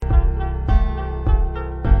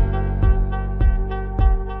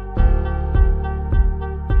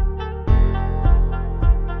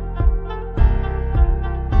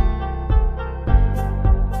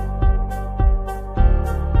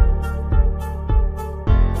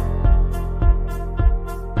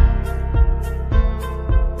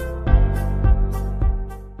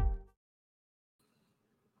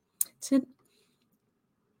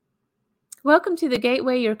Welcome to the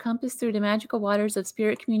Gateway, your compass through the magical waters of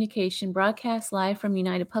spirit communication, broadcast live from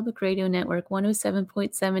United Public Radio Network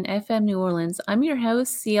 107.7 FM New Orleans. I'm your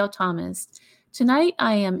host, C.L. Thomas. Tonight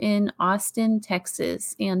I am in Austin,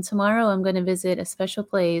 Texas, and tomorrow I'm going to visit a special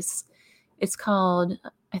place. I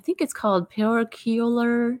think it's called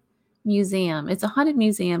Paranormal Museum. It's a haunted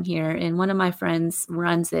museum here, and one of my friends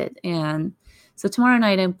runs it. And so tomorrow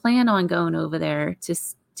night I plan on going over there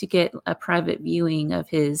to get a private viewing of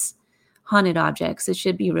his haunted objects. It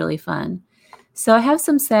should be really fun. So I have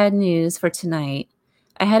some sad news for tonight.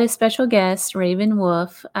 I had a special guest, Raven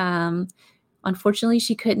Wolf. Unfortunately,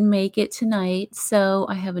 she couldn't make it tonight. So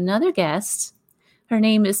I have another guest. Her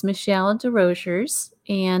name is Michelle Desrochers,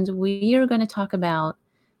 and we are going to talk about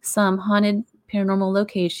some haunted paranormal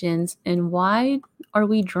locations and why are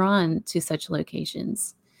we drawn to such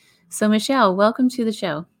locations. So Michelle, welcome to the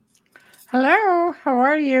show. Hello, how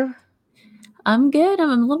are you? I'm good.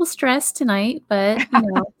 I'm a little stressed tonight, but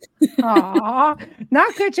Aw,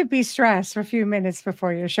 not good to be stressed for a few minutes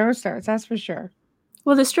before your show starts, that's for sure.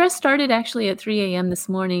 Well, the stress started actually at 3 a.m. this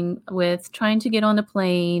morning with trying to get on a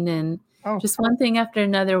plane, and just one thing after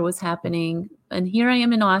another was happening. And here I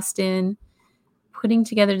am in Austin putting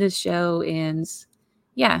together this show, and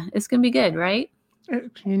yeah, it's going to be good, right?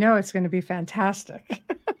 You know it's going to be fantastic.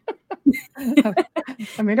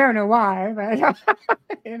 I mean, I don't know why, but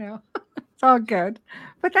it's all good.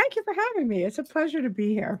 But thank you for having me. It's a pleasure to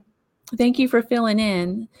be here. Thank you for filling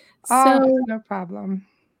in. No problem.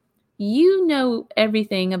 You know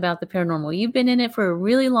everything about the paranormal. You've been in it for a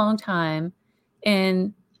really long time,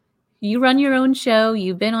 and you run your own show.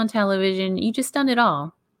 You've been on television. You just done it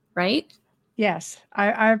all, right? Yes,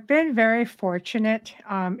 I've been very fortunate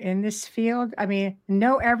in this field. I mean,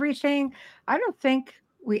 know everything. I don't think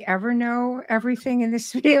we ever know everything in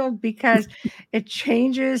this field because it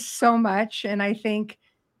changes so much. And I think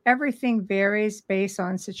everything varies based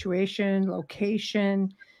on situation,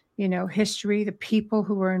 location, history, the people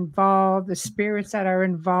who are involved, the spirits that are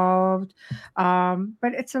involved.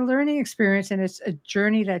 But it's a learning experience and it's a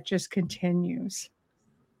journey that just continues.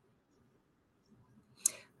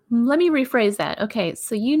 Let me rephrase that. Okay,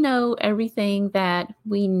 so you know everything that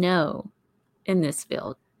we know in this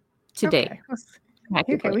field today.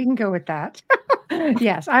 Okay, we can go with that.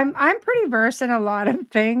 Yes, I'm pretty versed in a lot of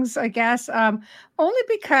things, I guess, only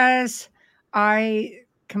because I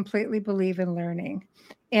completely believe in learning.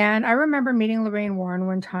 And I remember meeting Lorraine Warren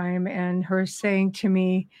one time and her saying to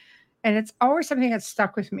me, and it's always something that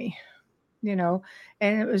stuck with me, and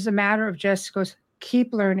it was a matter of just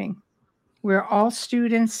keep learning. We're all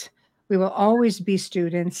students. We will always be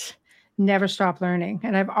students. Never stop learning.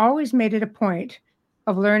 And I've always made it a point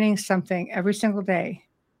of learning something every single day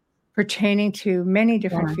pertaining to many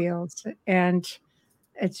different fields. And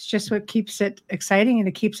it's just what keeps it exciting and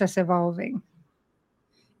it keeps us evolving.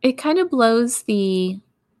 It kind of blows the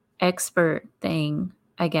expert thing,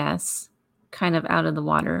 I guess, kind of out of the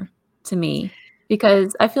water to me,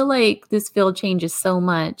 because I feel like this field changes so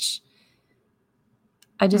much.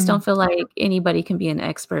 I just don't feel like anybody can be an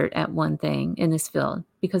expert at one thing in this field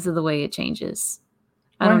because of the way it changes.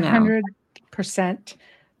 I don't know. 100%,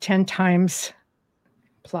 10 times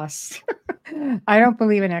plus. I don't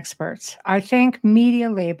believe in experts. I think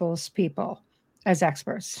media labels people as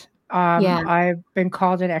experts. I've been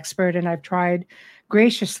called an expert and I've tried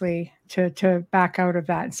graciously to back out of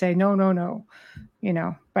that and say, no,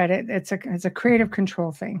 but it's a creative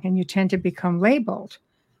control thing. And you tend to become labeled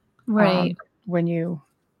when you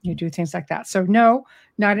do things like that. So no,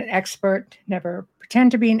 not an expert, never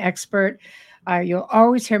pretend to be an expert. You'll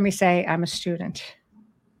always hear me say, I'm a student.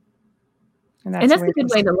 And that's a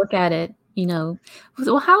good way to look at it.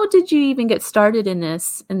 Well, how did you even get started in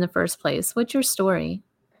this in the first place? What's your story?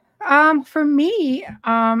 For me,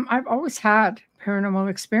 I've always had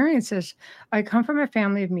paranormal experiences. I come from a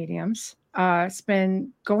family of mediums. It's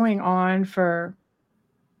been going on for,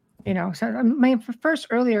 so my first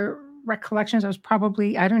earlier recollections, I was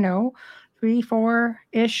probably, 3,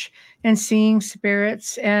 4-ish, and seeing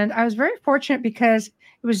spirits. And I was very fortunate because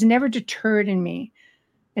it was never deterred in me.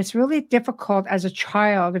 It's really difficult as a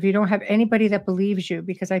child if you don't have anybody that believes you,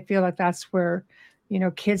 because I feel like that's where,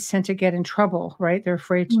 kids tend to get in trouble, right? They're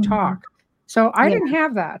afraid to talk. So I didn't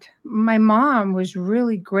have that. My mom was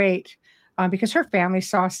really great because her family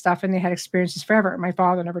saw stuff and they had experiences forever. My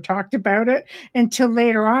father never talked about it until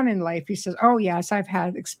later on in life. He says, oh, yes, I've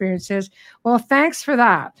had experiences. Well, thanks for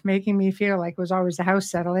that, making me feel like it was always the house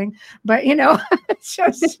settling. But, it's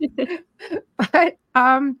just, but,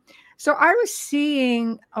 so I was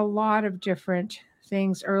seeing a lot of different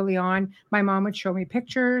things early on. My mom would show me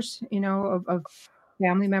pictures, of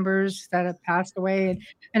family members that have passed away,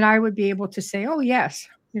 and I would be able to say, "Oh, yes,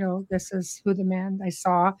 this is who the man I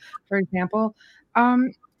saw," for example.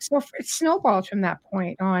 So it snowballed from that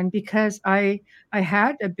point on because I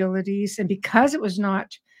had abilities, and because it was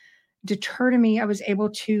not deterred me, I was able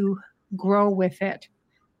to grow with it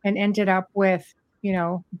and ended up with, you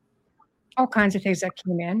know, all kinds of things that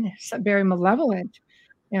came in, very malevolent,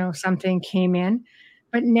 something came in.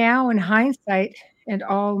 But now in hindsight and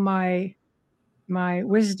all my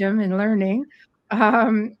wisdom and learning,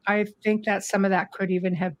 I think that some of that could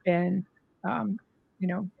even have been, um, you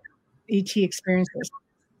know, ET experiences.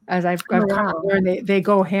 As I've Oh, come to wow. learn, they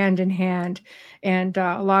go hand in hand, and,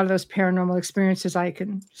 a lot of those paranormal experiences I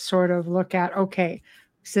can sort of look at, okay,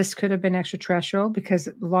 this could have been extraterrestrial because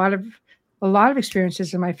a lot of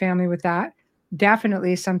experiences in my family with that,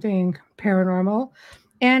 definitely something paranormal,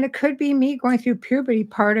 and it could be me going through puberty.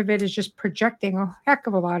 Part of it is just projecting a heck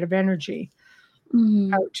of a lot of energy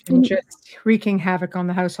Mhm. out and just wreaking havoc on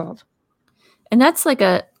the household. And that's like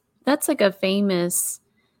a famous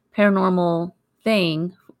paranormal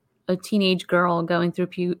thing, a teenage girl going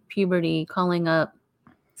through puberty calling up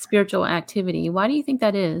spiritual activity. Why do you think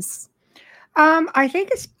that is? I think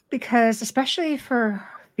it's because, especially for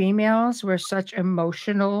females, we're such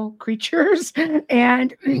emotional creatures,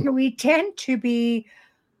 and we tend to be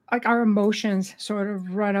like our emotions sort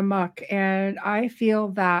of run amok. And I feel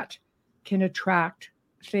that can attract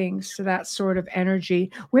things to that sort of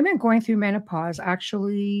energy. Women going through menopause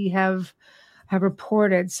actually have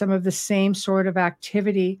reported some of the same sort of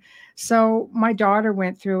activity. So my daughter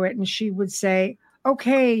went through it and she would say,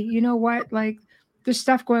 "Okay, you know what? Like there's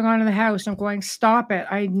stuff going on in the house." I'm going, "Stop it.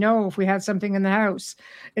 I know if we had something in the house.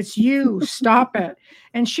 It's you. Stop it."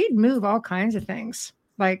 And she'd move all kinds of things.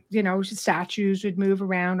 Like, statues would move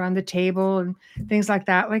around on the table and things like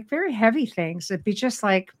that, like very heavy things. It'd be just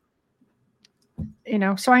like,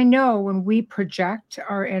 so I know when we project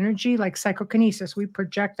our energy, like psychokinesis, we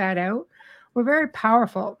project that out. We're very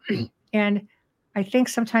powerful. And I think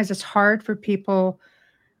sometimes it's hard for people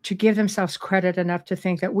to give themselves credit enough to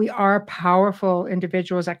think that we are powerful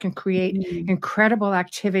individuals that can create Mhm. incredible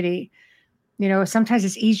activity. Sometimes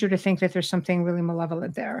it's easier to think that there's something really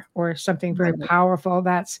malevolent there or something very Right. powerful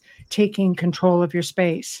that's taking control of your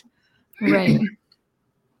space. Right.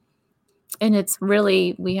 And it's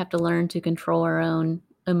really, we have to learn to control our own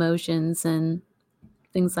emotions and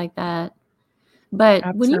things like that. But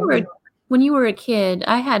Absolutely. when you were a kid,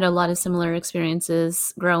 I had a lot of similar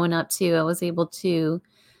experiences growing up too. I was able to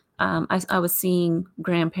I was seeing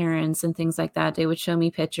grandparents and things like that. They would show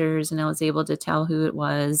me pictures and I was able to tell who it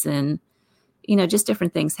was, and just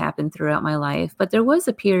different things happened throughout my life. But there was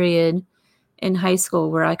a period in high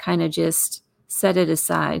school where I kind of just set it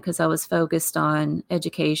aside because I was focused on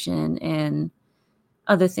education and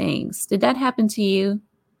other things. Did that happen to you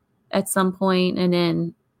at some point and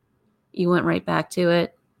then you went right back to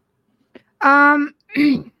it? Um,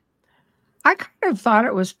 I kind of thought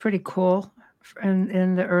it was pretty cool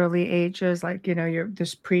in the early ages, like, you're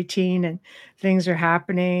this preteen and things are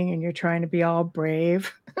happening and you're trying to be all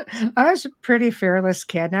brave. I was a pretty fearless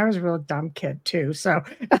kid and I was a real dumb kid too. So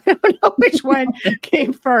I don't know which one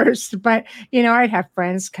came first, but I'd have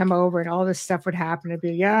friends come over and all this stuff would happen. I'd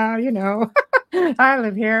be, yeah, I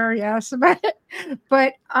live here, yes.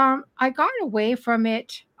 But I got away from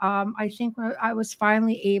it. I think when I was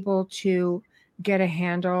finally able to get a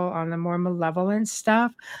handle on the more malevolent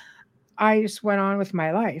stuff, I just went on with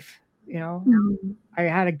my life. You know, Mhm. I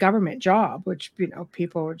had a government job, which,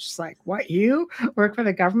 people were just like, "What, you work for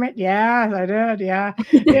the government?" Yeah, I did. Yeah.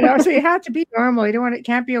 So you have to be normal. You don't want to,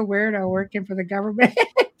 can't be a weirdo working for the government.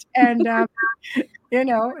 And,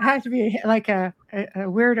 it has to be like a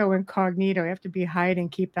weirdo incognito. You have to be hiding,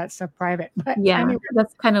 keep that stuff private. But Yeah, anyway,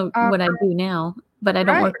 that's kind of um, what I do now, but I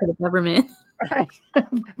don't right. work for the government. Right.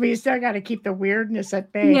 But you still gotta keep the weirdness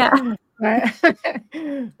at bay. Yeah. But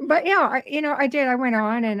but, I did. I went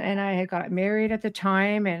on and I had got married at the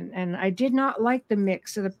time, and I did not like the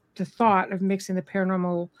mix of the thought of mixing the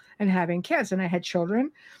paranormal and having kids, and I had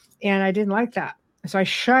children, and I didn't like that. So I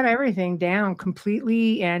shut everything down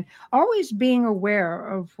completely and always being aware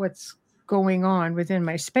of what's going on within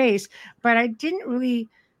my space, but I didn't really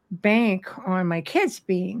bank on my kids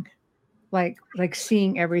being like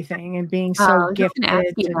seeing everything and being Oh, so I was just gonna ask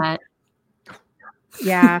gifted. you And that.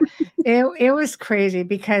 yeah, it was crazy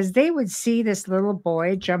because they would see this little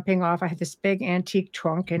boy jumping off. I had this big antique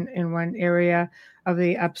trunk in one area of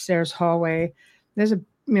the upstairs hallway. There's a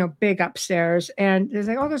big upstairs, and there's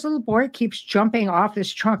like, "Oh, this little boy keeps jumping off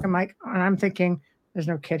this trunk." And I'm thinking, there's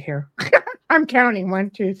no kid here. I'm counting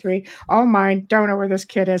 1, 2, 3, all mine. Don't know where this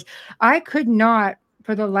kid is. I could not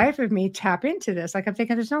for the life of me tap into this. Like I'm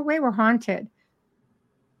thinking, there's no way we're haunted,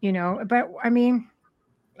 But I mean,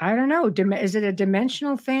 I don't know. Is it a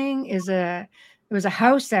dimensional thing? It was a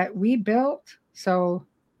house that we built, so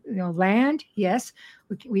land. Yes,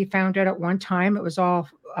 we found out at one time it was all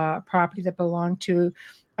property that belonged to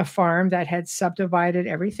a farm that had subdivided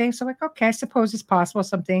everything. So like, okay, I suppose it's possible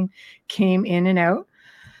something came in and out.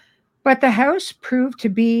 But the house proved to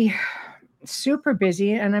be super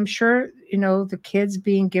busy, and I'm sure the kids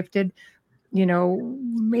being gifted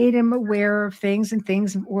made him aware of things and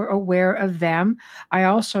things were aware of them. I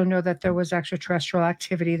also know that there was extraterrestrial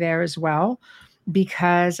activity there as well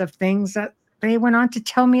because of things that they went on to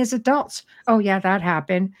tell me as adults. Oh, yeah, that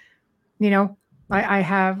happened. I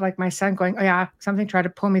have like my son going, oh, yeah, something tried to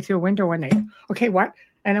pull me through a window one night. Okay, what?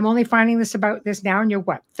 And I'm only finding this about this now, and you're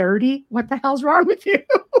what, 30? What the hell's wrong with you?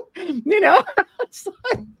 It's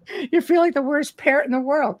like, you feel like the worst parent in the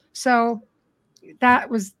world. So that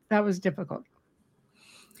was difficult.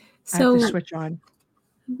 I have to switch on.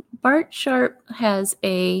 Bart Sharp has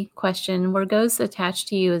a question. Were ghosts attached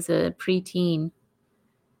to you as a preteen?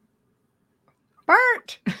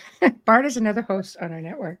 Bart! Bart is another host on our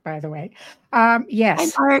network, by the way.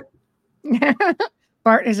 Yes. Hi, Bart.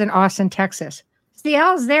 Bart is in Austin, Texas.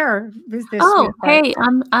 CL's there. Hey,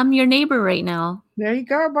 I'm your neighbor right now. There you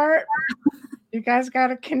go, Bart. You guys got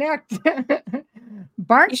to connect.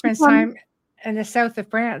 Bart spends time in the south of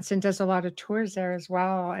France and does a lot of tours there as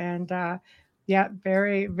well. And yeah,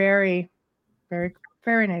 very, very, very,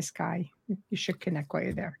 very nice guy. You should connect while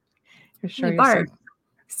you're there. Hey, Bart,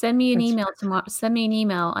 send me an email tomorrow. Send me an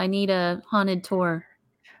email. I need a haunted tour.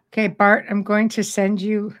 Okay, Bart, I'm going to send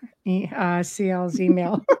you CL's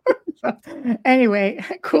email. So, anyway,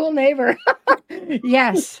 cool neighbor.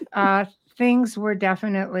 Yes, things were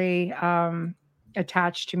definitely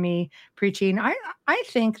attached to me preteen. I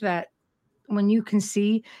think that when you can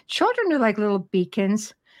see, children are like little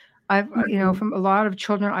beacons. I've from a lot of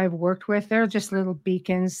children I've worked with, they're just little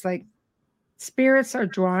beacons. Like spirits are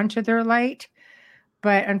drawn to their light,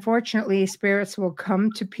 but unfortunately spirits will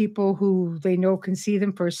come to people who they know can see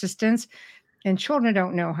them for assistance, and children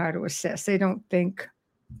don't know how to assist. They don't think,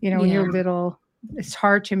 when you're little, it's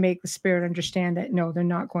hard to make the spirit understand that no, they're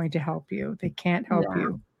not going to help you. They can't help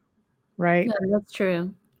you. Right? Yeah, that's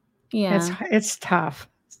true. Yeah. It's tough.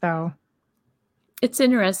 So it's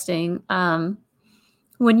interesting.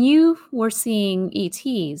 When you were seeing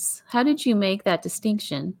ETs, how did you make that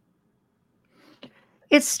distinction?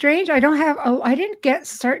 It's strange. I didn't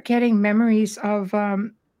start getting memories of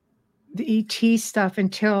the ET stuff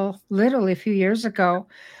until literally a few years ago.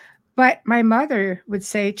 But my mother would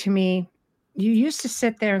say to me, you used to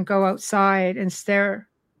sit there and go outside and stare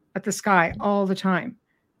at the sky all the time.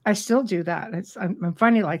 I still do that. I'm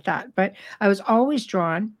funny like that. But I was always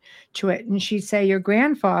drawn to it. And she'd say, your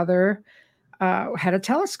grandfather had a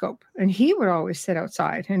telescope, and he would always sit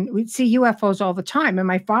outside, and we'd see UFOs all the time. And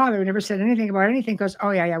my father never said anything about anything. Goes,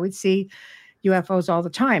 oh yeah, we'd see UFOs all the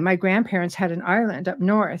time. My grandparents had an island up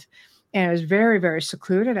north, and it was very, very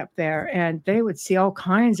secluded up there, and they would see all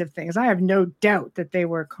kinds of things. I have no doubt that they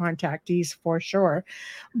were contactees for sure.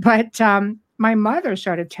 But my mother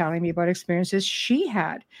started telling me about experiences she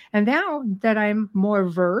had. And now that I'm more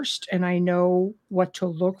versed and I know what to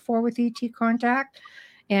look for with ET contact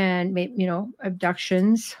and maybe,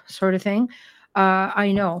 abductions sort of thing,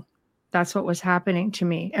 I know that's what was happening to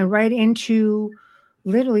me. And right into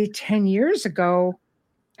literally 10 years ago,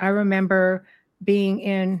 I remember being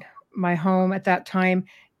in my home at that time,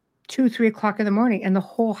 2-3 o'clock in the morning, and the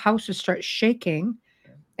whole house would start shaking.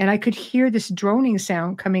 And I could hear this droning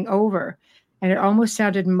sound coming over, and it almost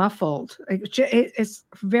sounded muffled. It's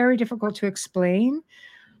very difficult to explain.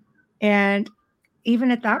 And even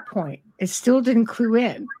at that point, it still didn't clue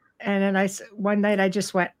in. And then one night I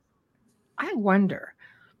just went, I wonder,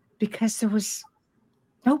 because there was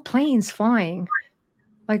no planes flying.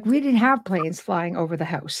 Like we didn't have planes flying over the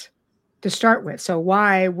house to start with. So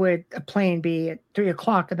why would a plane be at 3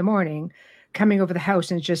 o'clock in the morning coming over the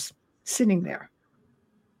house and just sitting there?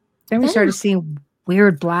 Then we started seeing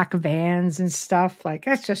weird black vans and stuff. Like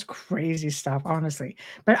that's just crazy stuff, honestly.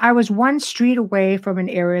 But I was one street away from an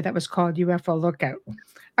area that was called UFO Lookout.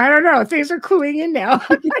 I don't know. Things are cluing in now.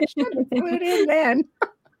 I should have clued in then.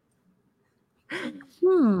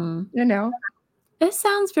 It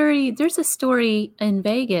sounds there's a story in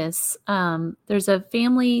Vegas. There's a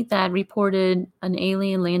family that reported an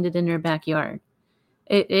alien landed in their backyard.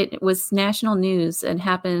 It was national news. It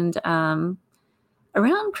happened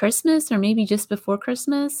around Christmas or maybe just before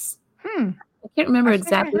Christmas. I can't remember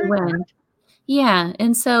exactly when. Yeah.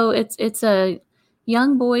 And so it's a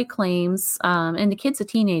young boy claims, and the kid's a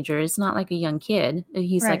teenager. It's not like a young kid.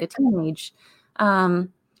 He's like a Right. teenage. And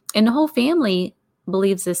the whole family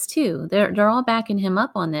believes this too. They're all backing him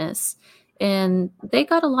up on this. And they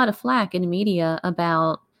got a lot of flack in the media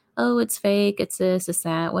about, oh, it's fake, it's this, it's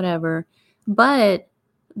that, whatever. But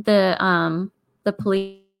the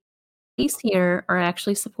police here are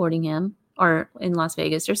actually supporting him, or in Las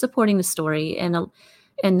Vegas, they're supporting the story, and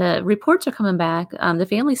the reports are coming back. The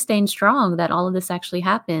family's staying strong that all of this actually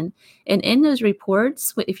happened. And in those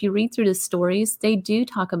reports, if you read through the stories, they do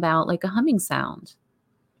talk about like a humming sound.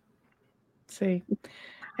 See,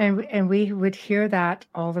 and we would hear that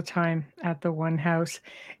all the time at the one house,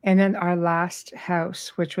 and then our last house,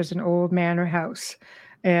 which was an old manor house,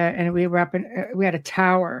 and we were up in we had a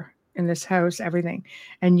tower in this house, everything,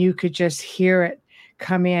 and you could just hear it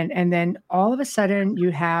come in, and then all of a sudden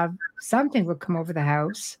you have something would come over the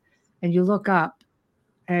house, and you look up,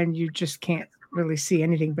 and you just can't really see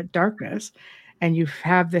anything but darkness, and you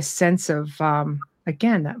have this sense of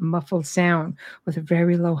again that muffled sound with a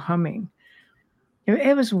very low humming.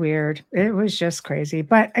 It was weird. It was just crazy.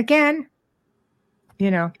 But again,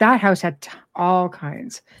 that house had all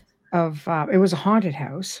kinds of, it was a haunted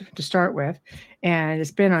house to start with, and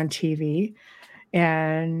it's been on TV.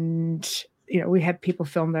 And, we had people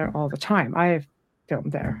film there all the time. I have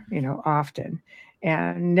filmed there, often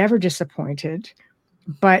and never disappointed.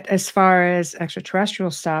 But as far as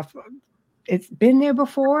extraterrestrial stuff, it's been there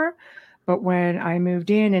before. But when I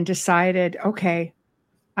moved in and decided, okay,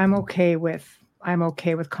 I'm okay with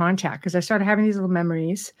contact, because I started having these little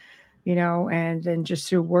memories, and then just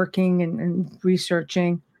through working and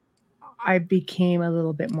researching, I became a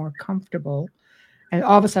little bit more comfortable. And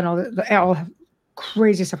all of a sudden, all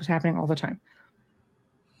crazy stuff was happening all the time.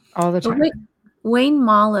 All the time. Wayne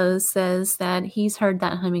Mallow says that he's heard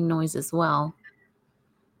that humming noise as well.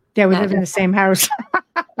 Yeah, we live in the same house.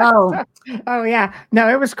 Oh. Oh, yeah. No,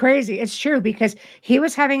 it was crazy. It's true, because he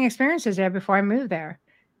was having experiences there before I moved there.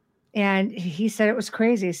 And he said it was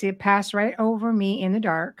crazy. See, it passed right over me in the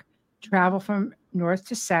dark, travel from north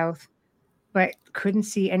to south, but couldn't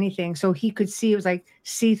see anything. So he could see, it was like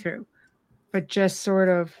see-through, but just sort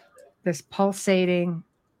of this pulsating.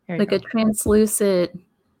 Like a translucent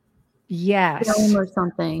film or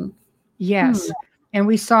something. Yes. And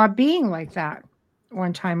we saw a being like that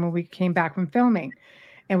one time when we came back from filming.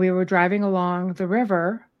 And we were driving along the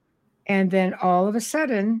river. And then all of a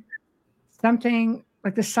sudden, something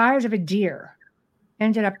like the size of a deer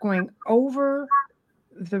ended up going over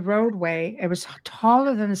the roadway. It was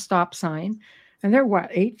taller than a stop sign. And they're what,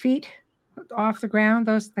 8 feet off the ground?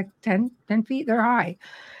 Those like 10 feet, they're high.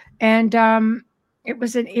 And it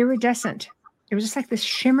was an iridescent. It was just like this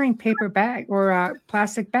shimmering paper bag or a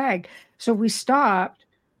plastic bag. So we stopped,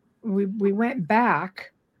 we went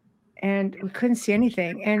back, and we couldn't see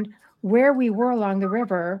anything. And where we were along the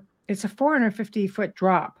river, it's a 450-foot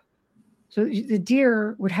drop. So the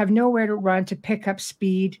deer would have nowhere to run to pick up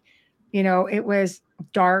speed. It was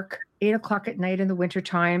dark, 8 o'clock at night in the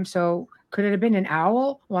wintertime. So could it have been an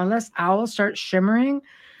owl? Well, unless owls start shimmering.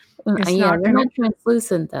 They're not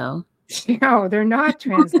translucent, though. No, they're not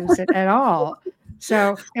translucent at all.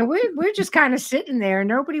 So, and we're just kind of sitting there.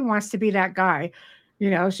 Nobody wants to be that guy,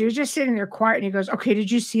 So you're just sitting there quiet, and he goes, "Okay, did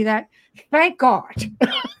you see that? Thank God."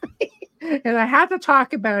 And I had to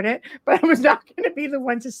talk about it, but I was not going to be the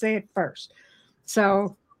one to say it first.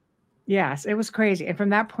 So, yes, it was crazy. And from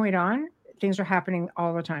that point on, things are happening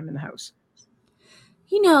all the time in the house.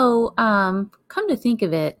 Come to think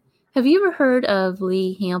of it, have you ever heard of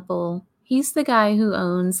Lee Hample? He's the guy who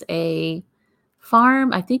owns a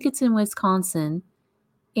farm. I think it's in Wisconsin.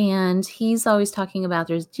 And he's always talking about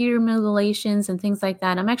there's deer mutilations and things like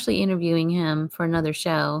that. I'm actually interviewing him for another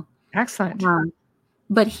show. Excellent.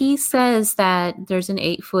 But he says that there's an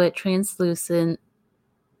 8-foot translucent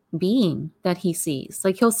being that he sees.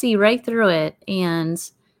 Like he'll see right through it, and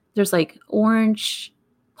there's like orange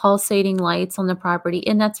pulsating lights on the property.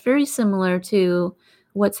 And that's very similar to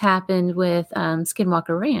what's happened with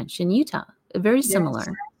Skinwalker Ranch in Utah. Very similar.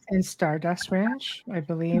 Yes. And Stardust Ranch, I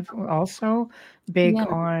believe, also big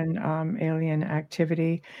on alien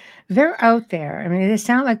activity. They're out there. I mean, they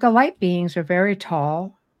sound like the light beings are very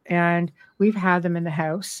tall, and we've had them in the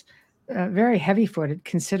house, very heavy-footed,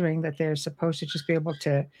 considering that they're supposed to just be able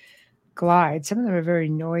to glide. Some of them are very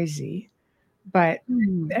noisy, but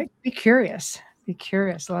be curious. Be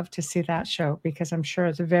curious. Love to see that show, because I'm sure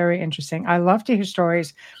it's very interesting. I love to hear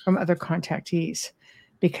stories from other contactees,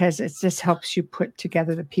 because it just helps you put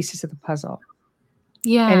together the pieces of the puzzle.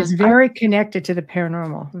 Yeah. And it's very connected to the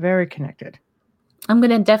paranormal, very connected. I'm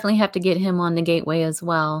going to definitely have to get him on the Gateway as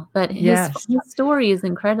well. But his Yes. story is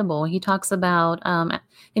incredible. He talks about, and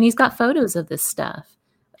he's got photos of this stuff.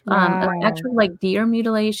 Wow. Actually, like deer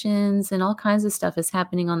mutilations and all kinds of stuff is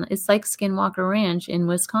happening on. It's like Skinwalker Ranch in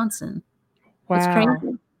Wisconsin. It's Wow.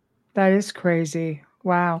 crazy. That is crazy.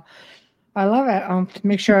 Wow. I love it. I'll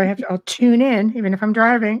make sure I'll tune in, even if I'm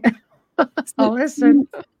driving. So I'll listen.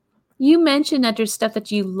 you mentioned that there's stuff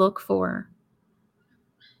that you look for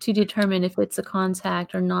to determine if it's a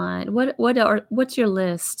contact or not. What's your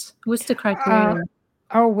list? What's the Uh, criteria?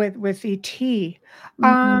 oh, with ET.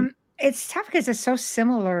 Mhm. It's tough because it's so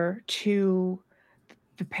similar to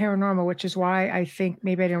the paranormal, which is why I think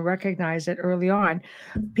maybe I didn't recognize it early on.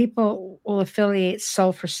 People will affiliate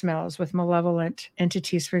sulfur smells with malevolent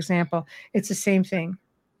entities, for example. It's the same thing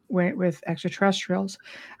with extraterrestrials.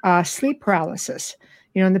 Sleep paralysis.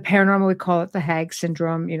 In the paranormal, we call it the hag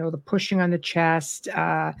syndrome, the pushing on the chest.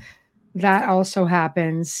 That also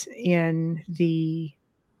happens in the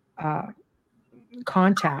uh,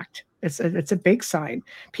 contact. It's a big sign.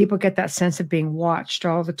 People get that sense of being watched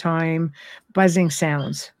all the time, buzzing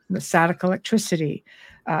sounds, the static electricity,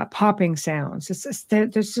 popping sounds.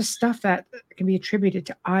 There's just stuff that can be attributed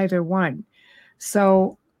to either one.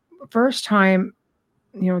 So, first time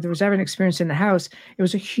there was ever an experience in the house, it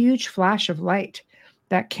was a huge flash of light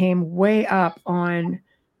that came way up on,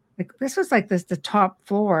 like, this was like the top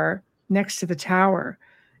floor next to the tower,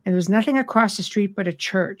 and there was nothing across the street but a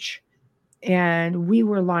church, and we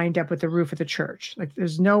were lined up with the roof of the church. Like,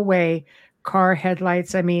 there's no way car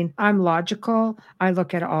headlights. I mean, I'm logical. I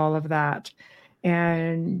look at all of that,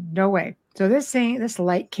 and no way. So this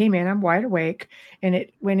light came in. I'm wide awake, and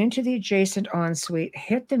it went into the adjacent ensuite,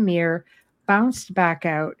 hit the mirror, bounced back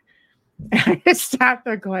out. And I just sat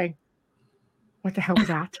there going, "What the hell was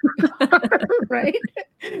that?" Right?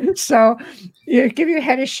 So you give your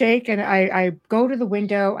head a shake, and I go to the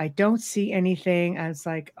window. I don't see anything. I was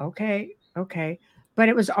like, okay, okay. But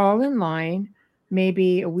it was all in line.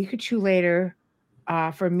 Maybe a week or two later,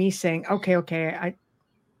 for me saying, okay,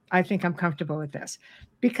 I think I'm comfortable with this.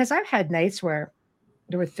 Because I've had nights where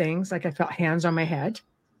there were things like I felt hands on my head,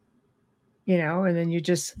 and then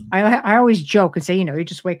I always joke and say, you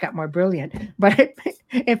just wake up more brilliant. But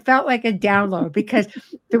it felt like a download because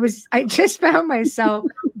I just found myself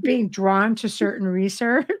being drawn to certain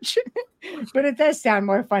research. But it does sound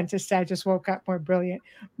more fun to say I just woke up more brilliant.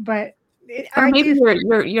 But Or I maybe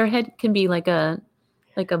do. your head can be like a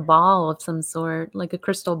ball of some sort, like a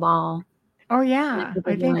crystal ball. Oh Like yeah, with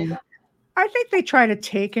a I think line. I think they try to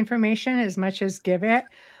take information as much as give it.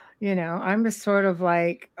 I'm just sort of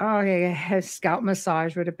like, oh yeah, a scalp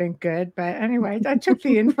massage would have been good. But anyway, I took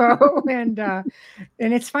the info, and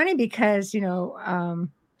it's funny because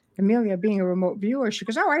Amelia, being a remote viewer, she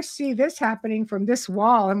goes, "Oh, I see this happening from this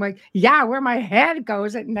wall." I'm like, "Yeah, where my head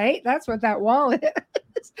goes at night, that's what that wall is."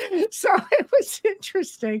 So it was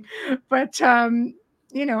interesting, but so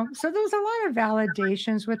there was a lot of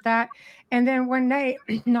validations with that. And then one night,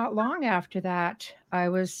 not long after that, I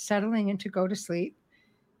was settling in to go to sleep,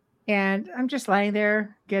 and I'm just lying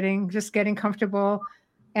there, getting comfortable,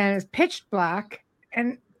 and it's pitch black,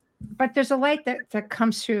 and but there's a light that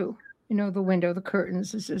comes through, the window, the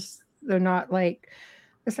curtains. It's just they're not like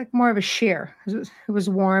it's like more of a sheer. It was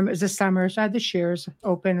warm. It was the summer, so I had the sheers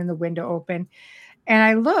open and the window open, and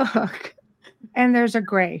I look, and there's a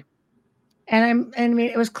gray. I mean,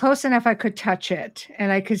 it was close enough I could touch it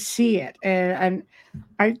and I could see it. And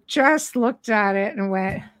I just looked at it and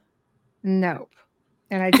went, nope.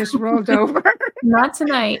 And I just rolled over. Not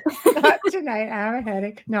tonight. Not tonight. I have a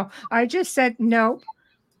headache. No, I just said nope.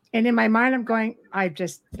 And in my mind, I'm going, I'm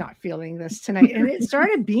just not feeling this tonight. And it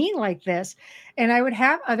started being like this. And I would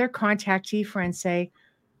have other contactee friends say,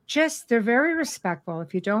 they're very respectful.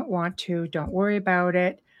 If you don't want to, don't worry about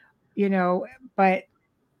it, but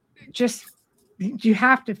just, you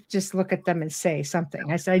have to just look at them and say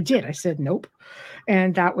something. I said, I did. I said, nope.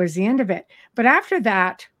 And that was the end of it. But after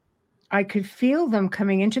that, I could feel them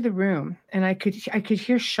coming into the room, and I could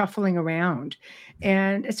hear shuffling around.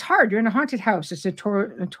 And it's hard. You're in a haunted house. It's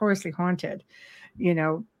notoriously haunted.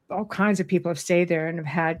 All kinds of people have stayed there and have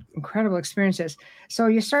had incredible experiences. So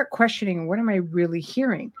you start questioning, what am I really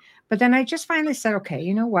hearing? But then I just finally said, okay,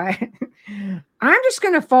 you know what? I'm just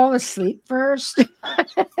going to fall asleep first.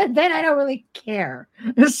 And then I don't really care.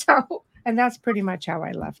 So, and that's pretty much how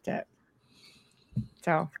I left it.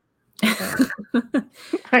 So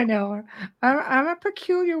I know I'm a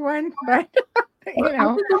peculiar one, but I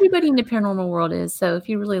think everybody in the paranormal world is. So if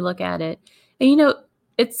you really look at it, and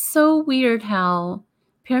it's so weird how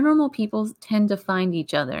paranormal people tend to find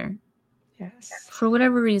each other. Yes. For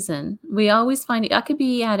whatever reason, we always find it. I could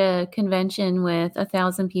be at a convention with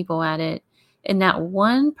 1,000 people at it, and that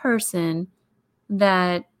one person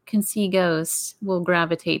that can see ghosts will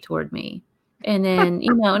gravitate toward me. And then,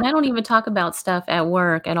 and I don't even talk about stuff at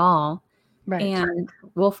work at all. Right. And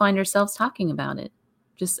we'll find ourselves talking about it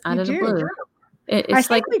just out You of the do. blue. I It's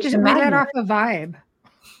like think a we let magnet. off a vibe.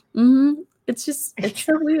 It's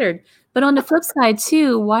so weird. But on the flip side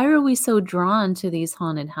too, why are we so drawn to these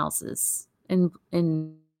haunted houses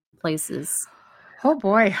in places? Oh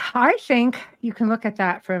boy, I think you can look at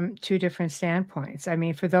that from two different standpoints. I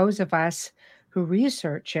mean, for those of us who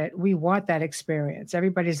research it, we want that experience.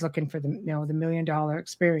 Everybody's looking for the $1 million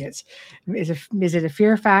experience. Is it a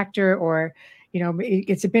fear factor, or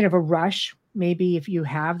it's a bit of a rush? Maybe if you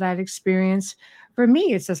have that experience. For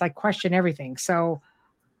me, it's just like question everything. So,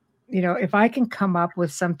 if I can come up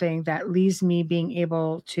with something that leaves me being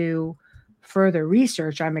able to further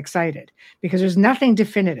research, I'm excited, because there's nothing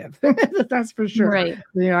definitive. That's for sure. Right.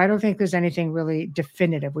 I don't think there's anything really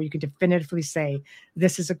definitive where you can definitively say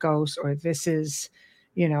this is a ghost or this is,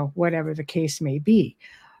 whatever the case may be.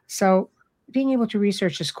 So being able to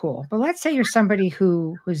research is cool. But let's say you're somebody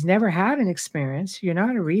who's never had an experience, you're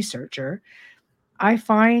not a researcher. I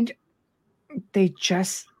find they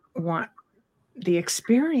just want the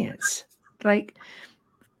experience. Like,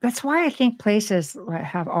 that's why I think places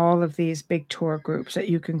have all of these big tour groups that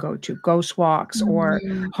you can go to, ghost walks or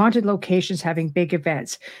haunted locations having big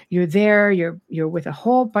events. You're there, you're with a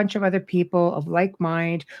whole bunch of other people of like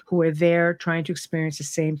mind who are there trying to experience the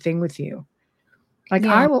same thing with you. Like,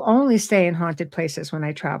 Yeah. I will only stay in haunted places when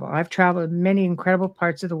I travel. I've traveled many incredible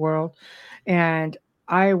parts of the world, and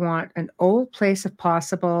I want an old place if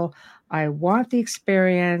possible. I want the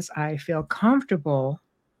experience. I feel comfortable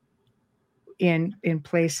in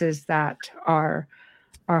places that are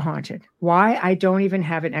haunted. Why? I don't even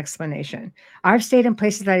have an explanation. I've stayed in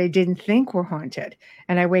places that I didn't think were haunted,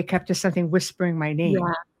 and I wake up to something whispering my name.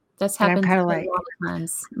 Yeah. That's And I'm happened kind to of me like, a lot of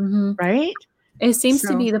times. right? It seems to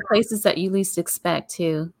So, be the places that you least expect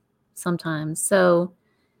too, sometimes. So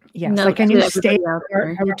yes, note like a to new everybody state out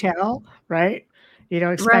there. hotel, right? You don't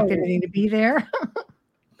Right. expect anything to be there.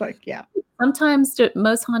 But yeah, Sometimes the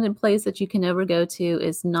most haunted place that you can ever go to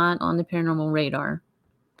is not on the paranormal radar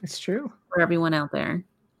it's true. for everyone out there.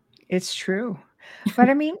 It's true. But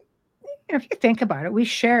I mean, if you think about it, we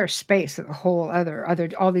share space with a whole other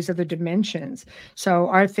all these other dimensions. So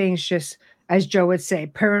our things just, as Joe would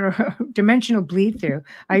say, dimensional bleed through.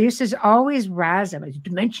 I used to always razz him,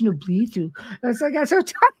 dimensional bleed through. I was like, I'm so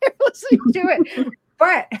tired of listening to it.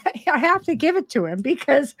 But I have to give it to him,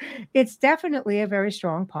 because it's definitely a very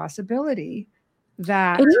strong possibility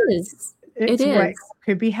that It is. It it's what is.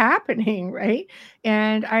 could be happening, right?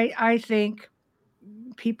 And I think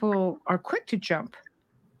people are quick to jump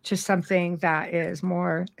to something that is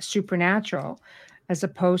more supernatural as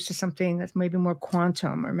opposed to something that's maybe more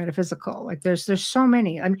quantum or metaphysical. Like, there's so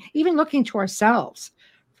many. I mean, even looking to ourselves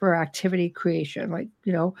for activity creation, like,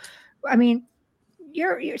 I mean,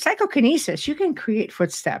 your psychokinesis, you can create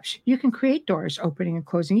footsteps, you can create doors opening and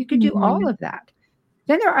closing, you could do all of that.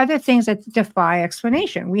 Then there are other things that defy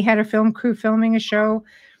explanation. We had a film crew filming a show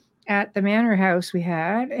at the manor house we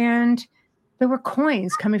had, and there were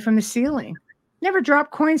coins coming from the ceiling. Never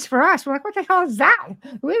dropped coins for us. We're like, what the hell is that?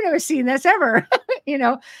 We've never seen this ever.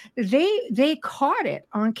 They caught it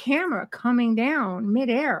on camera coming down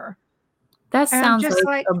midair. That And I'm sounds just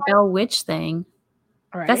like like, a Bell Witch thing.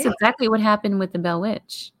 right? That's exactly what happened with the Bell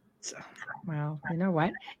Witch. So, well, you know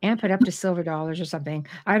what? Amp it up to silver dollars or something.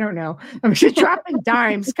 I don't know. I'm just dropping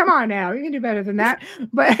dimes. Come on now. You can do better than that.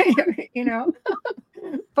 But,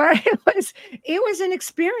 but it was an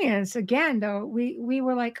experience. Again, though, we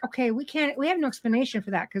were like, okay, we have no explanation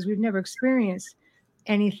for that because we've never experienced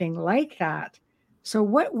anything like that. So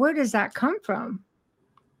where does that come from?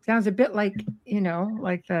 Sounds a bit like,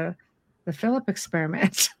 like the Philip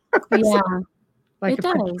experiment. Yeah, Like it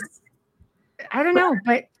does. I don't know,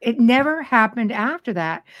 but it never happened after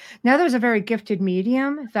that. Now, there was a very gifted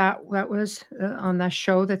medium that was on the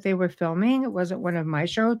show that they were filming. It wasn't one of my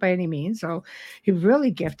shows by any means. So he was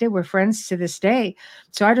really gifted. We're friends to this day.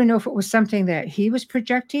 So I don't know if it was something that he was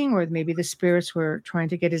projecting, or maybe the spirits were trying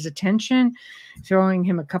to get his attention, throwing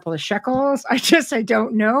him a couple of shekels. I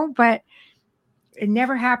don't know, but it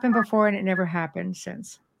never happened before and it never happened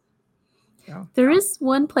since. So. There is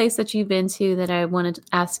one place that you've been to that I wanted to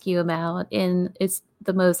ask you about, and it's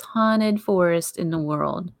the most haunted forest in the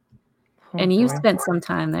world. Oh, and you boy. spent some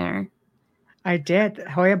time there. I did.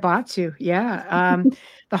 Hoya Batsu. Yeah.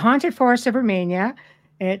 The Haunted Forest of Romania.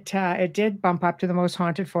 It did bump up to the most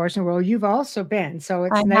haunted forest in the world. You've also been, so I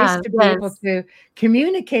it's nice have, to be able yes. to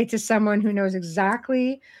communicate to someone who knows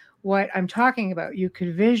exactly what I'm talking about. You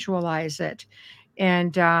could visualize it,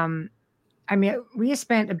 and I mean, we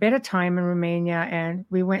spent a bit of time in Romania and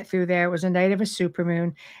we went through there. It was a night of a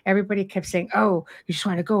supermoon. Everybody kept saying, "Oh, you just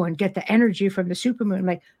want to go and get the energy from the supermoon." I'm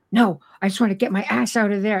like, no, I just want to get my ass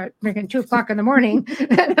out of there at freaking 2 o'clock in the morning.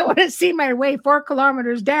 And I want to see my way 4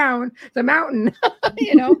 kilometers down the mountain,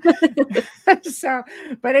 you know? So,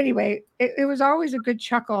 but anyway, it was always a good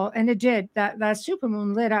chuckle. And it did. That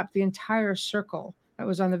supermoon lit up the entire circle that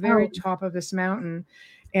was on the very Oh, top of this mountain.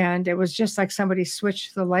 And it was just like somebody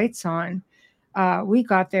switched the lights on. We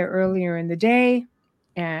got there earlier in the day,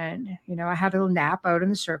 and I had a little nap out in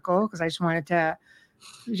the circle because I just wanted to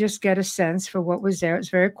just get a sense for what was there. It's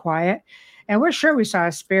very quiet, and we're sure we saw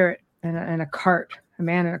a spirit in a cart, a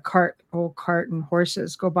man in a cart, old cart, and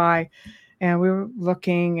horses go by, and we were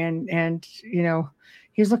looking, and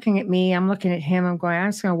he's looking at me, I'm looking at him, I'm going,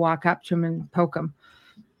 I'm just going to walk up to him and poke him.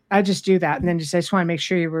 I just do that. And then I just want to make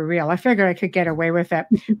sure you were real. I figured I could get away with it,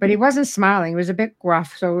 but he wasn't smiling. He was a bit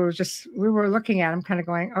gruff. So we were looking at him kind of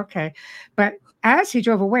going, okay. But as he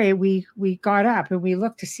drove away, we got up and we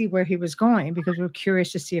looked to see where he was going because we were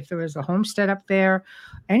curious to see if there was a homestead up there,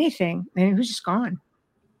 anything. And he was just gone.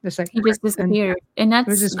 Just like, he just and disappeared. And it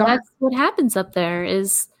was just gone. that's what happens up there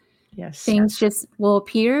is Yes. things just will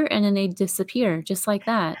appear and then they disappear just like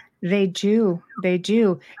that. They do. They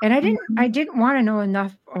do. And I didn't want to know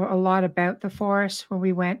a lot about the forest when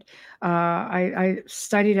we went. I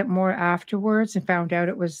studied it more afterwards and found out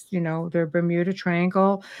it was, the Bermuda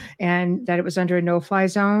Triangle and that it was under a no-fly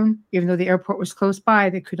zone. Even though the airport was close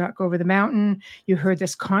by, they could not go over the mountain. You heard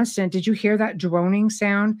this constant. Did you hear that droning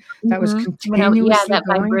sound that was continuously that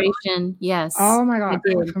going? vibration. Yes. Oh my God. I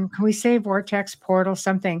did. Can we say vortex, portal,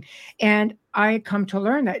 something? And I come to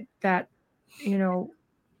learn that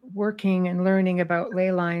working and learning about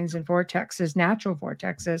ley lines and vortexes, natural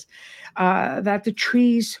vortexes, that the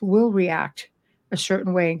trees will react a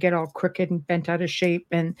certain way and get all crooked and bent out of shape.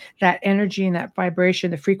 And that energy and that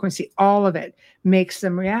vibration, the frequency, all of it makes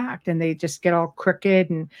them react. And they just get all crooked,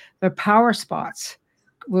 and their power spots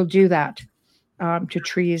will do that to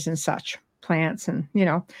trees and such, plants. And,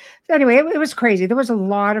 anyway, it was crazy. There was a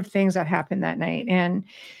lot of things that happened that night. And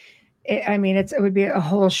it would be a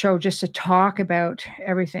whole show just to talk about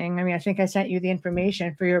everything. I mean, I think I sent you the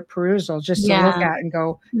information for your perusal just to look at and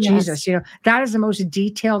go, Jesus, that is the most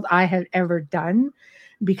detailed I had ever done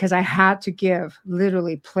because I had to give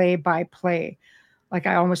literally play by play. Like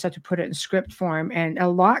I almost had to put it in script form, and a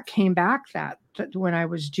lot came back that when I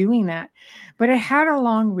was doing that, but it had a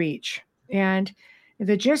long reach. And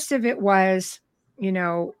the gist of it was,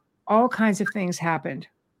 all kinds of things happened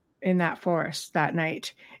in that forest that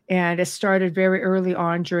night. And it started very early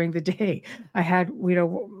on during the day. I had,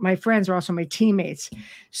 my friends were also my teammates.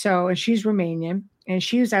 So, and she's Romanian and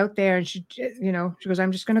she was out there and she goes,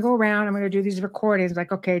 I'm just going to go around. I'm going to do these recordings.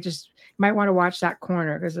 Like, okay, just you might want to watch that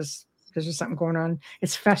corner because there's something going on.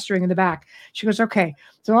 It's festering in the back. She goes, okay.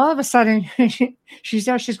 So all of a sudden she's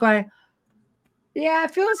there. She's going, yeah,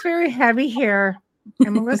 it feels very heavy here.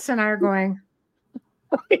 And Melissa and I are going,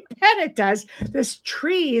 I bet it does. This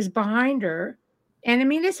tree is behind her. And I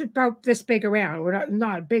mean, it's about this big around. We're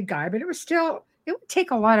not a big guy, but it would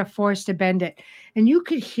take a lot of force to bend it. And you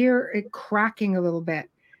could hear it cracking a little bit.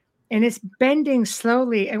 And it's bending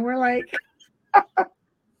slowly. And we're like,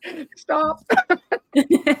 stop.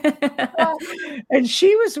 And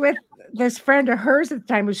she was with this friend of hers at the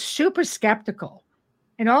time who was super skeptical.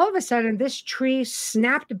 And all of a sudden, this tree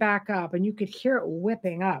snapped back up, and you could hear it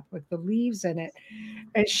whipping up with the leaves in it.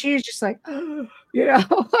 And she's just like,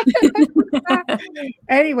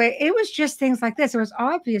 Anyway, it was just things like this. It was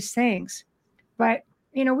obvious things. But,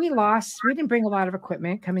 we didn't bring a lot of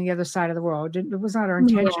equipment coming the other side of the world. It was not our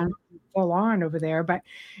intention to full on over there. But,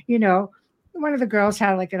 one of the girls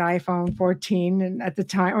had like an iPhone 14 and at the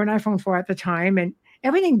time, or an iPhone 4 at the time. And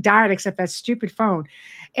everything died except that stupid phone.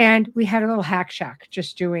 And we had a little hack shack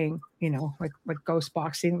just doing, like what ghost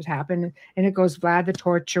boxing was happening. And it goes Vlad the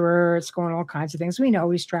Torturer. It's going all kinds of things. We know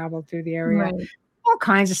he's traveled through the area. Right. All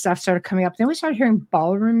kinds of stuff started coming up. Then we started hearing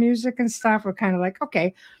ballroom music and stuff. We're kind of like,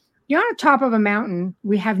 okay, you're on the top of a mountain.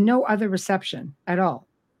 We have no other reception at all.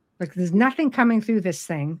 Like there's nothing coming through this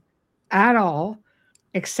thing at all,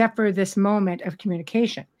 except for this moment of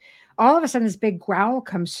communication. All of a sudden, this big growl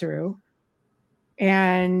comes through.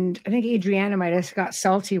 And I think Adriana might have got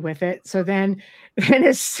salty with it. So then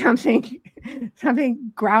it's something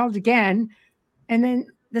growled again. And then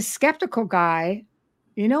the skeptical guy,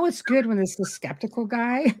 it's good when it's the skeptical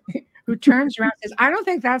guy who turns around and says, I don't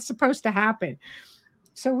think that's supposed to happen.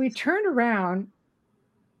 So we turned around.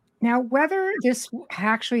 Now, whether this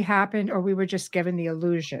actually happened or we were just given the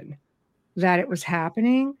illusion that it was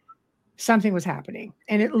happening, something was happening.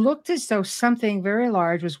 And it looked as though something very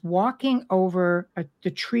large was walking over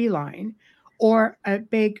the tree line, or a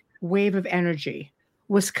big wave of energy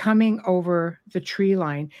was coming over the tree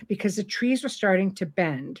line, because the trees were starting to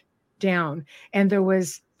bend down. And it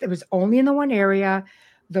was only in the one area.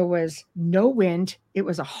 There was no wind. It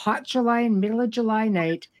was a hot July and middle of July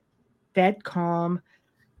night, dead calm.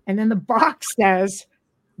 And then the box says,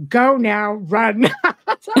 "Go now, run."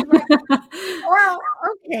 So I'm like, well,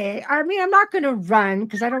 okay. I mean, I'm not going to run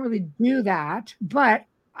because I don't really do that. But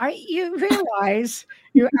you realize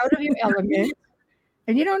you're out of your element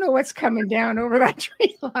and you don't know what's coming down over that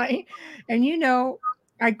tree line. And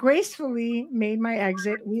I gracefully made my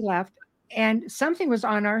exit. We left, and something was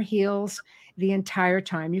on our heels the entire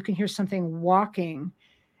time. You can hear something walking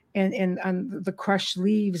and on the crushed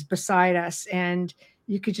leaves beside us, and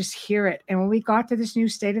you could just hear it. And when we got to this new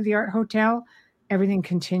state-of-the-art hotel, everything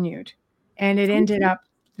continued, and it ended up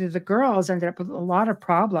the girls ended up with a lot of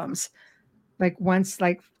problems, like once,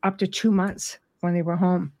 like up to 2 months when they were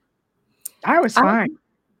home. I was I, fine.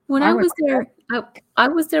 when I I was was there, I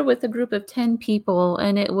was there with a group of 10 people,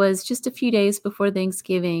 and it was just a few days before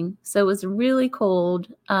Thanksgiving. So it was really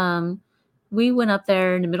cold. We went up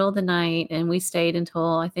there in the middle of the night, and we stayed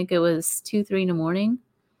until I think it was 2, 3 in the morning.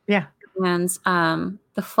 Yeah. And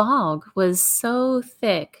the fog was so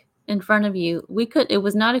thick in front of you. It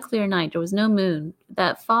was not a clear night. There was no moon.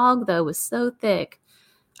 That fog, though, was so thick.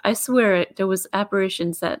 I swear there was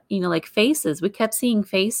apparitions that, like faces. We kept seeing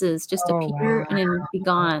faces just Oh, appear wow. and then be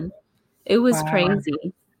gone. It was Wow.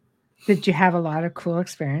 crazy. Did you have a lot of cool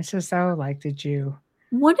experiences though? Like, did you?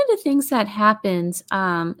 One of the things that happened,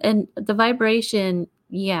 and the vibration,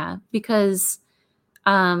 yeah, because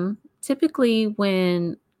typically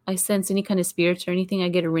when I sense any kind of spirits or anything, I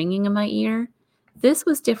get a ringing in my ear. This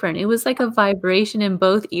was different. It was like a vibration in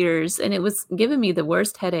both ears, and it was giving me the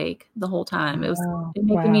worst headache the whole time. Oh, It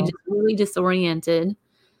making me wow. just really disoriented.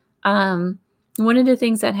 Um, One of the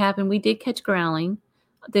things that happened, we did catch growling.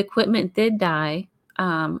 The equipment did die.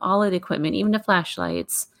 All of the equipment, even the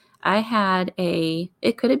flashlights.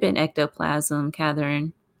 It could have been ectoplasm,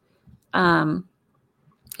 Catherine. Um,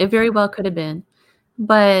 it very well could have been.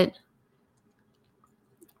 But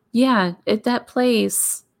yeah, at that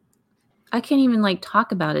place, I can't even like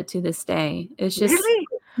talk about it to this day. It's just Really?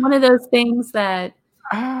 one of those things that it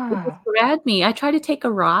just Ah. grabbed me. I tried to take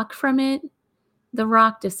a rock from it. The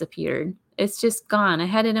rock disappeared. It's just gone. I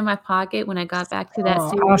had it in my pocket when I got back to that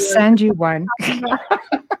Oh, I'll studio. send you one.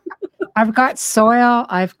 I've got soil.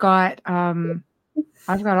 I've got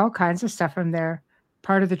all kinds of stuff from there.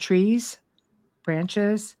 Part of the trees,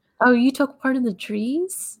 branches. Oh, you took part of the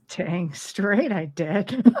trees? Dang straight I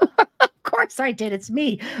did. Of course I did. It's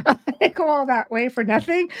me. I go all that way for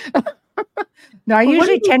nothing. No,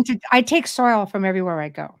 Well, I take soil from everywhere I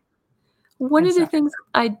go. one And of the so, things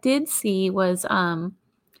I did see was,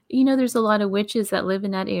 there's a lot of witches that live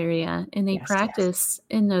in that area, and they yes, yes, practice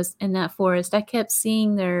in that forest. I kept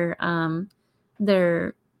seeing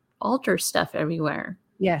their altar stuff everywhere.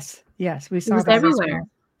 yes, yes. We It saw was that as everywhere. well.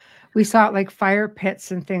 We saw like fire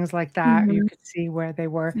pits and things like that. You Mhm. could see where they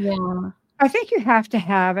were. Yeah. I think you have to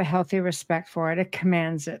have a healthy respect for it. It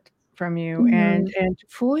commands it from you, Mhm. and to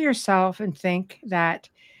fool yourself and think that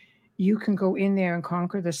you can go in there and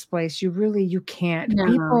conquer this place. You can't. No.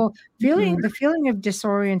 People Mm-mm. feeling the feeling of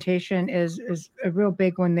disorientation is a real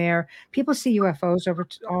big one there. People see UFOs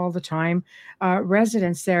all the time.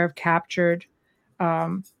 Residents there have captured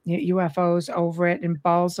UFOs over it in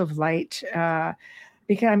balls of light.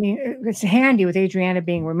 Because I mean, it's handy with Adriana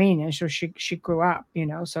being Romanian, so she grew up,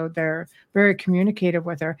 so they're very communicative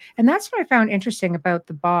with her. And that's what I found interesting about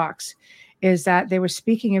the box, is that they were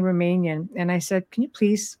speaking in Romanian, and I said, "Can you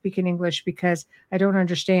please speak in English because I don't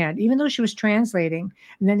understand." Even though she was translating,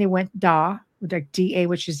 and then they went da, like da,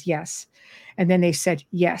 which is yes, and then they said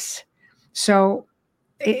yes. So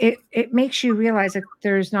it makes you realize that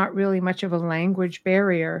there's not really much of a language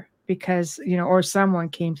barrier, because or someone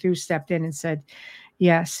came through, stepped in and said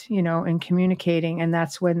yes, and communicating, and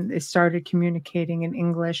that's when it started communicating in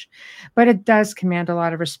English. But it does command a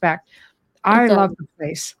lot of respect. It I does. love the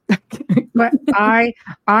place. But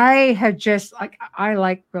I had just like, I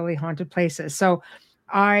like really haunted places, so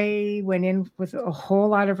I went in with a whole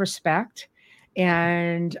lot of respect,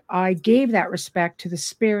 and I gave that respect to the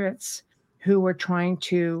spirits who were trying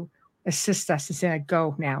to assist us and say,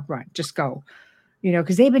 "Go now, run, just go,"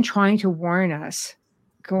 because they've been trying to warn us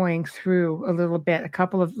going through a little bit. A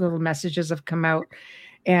couple of little messages have come out,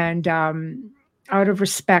 and out of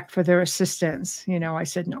respect for their assistance, I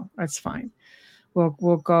said, no, that's fine.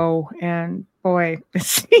 We'll go. And boy, it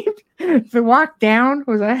seemed the walk down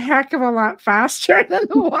was a heck of a lot faster than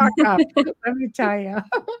the walk up. Let me tell you.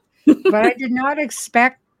 But I did not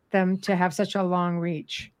expect them to have such a long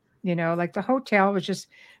reach. Like the hotel was just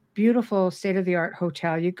beautiful, state-of-the-art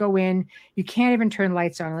hotel. You go in, you can't even turn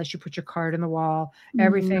lights on unless you put your card in the wall.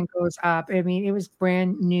 Everything goes up. I mean, it was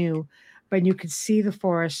brand new, but you could see the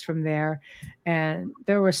forest from there, and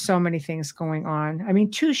there were so many things going on. I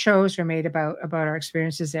mean, 2 shows were made about our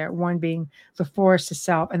experiences there. One being the forest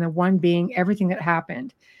itself, and the one being everything that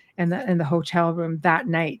happened in the hotel room that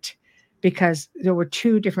night, because there were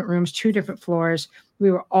 2 different rooms, 2 different floors.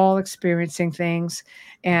 We were all experiencing things,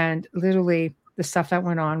 and literally the stuff that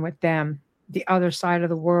went on with them, the other side of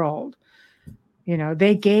the world.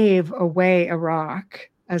 They gave away a rock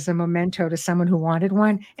as a memento to someone who wanted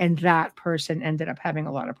one, and that person ended up having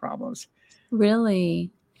a lot of problems. Really?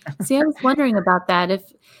 See, I was wondering about that.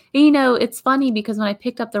 It's funny because when I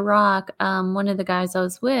picked up the rock, one of the guys I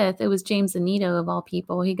was with, it was James Anito of all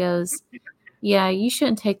people. He goes, yeah, you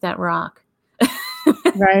shouldn't take that rock.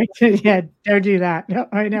 Right. Yeah, don't do that. No,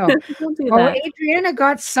 I know. Don't do Oh, that. Adriana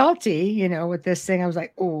got salty, with this thing. I was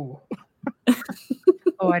like, oh.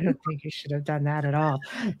 Oh, I don't think you should have done that at all.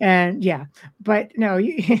 And yeah, but no,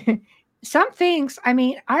 some things, I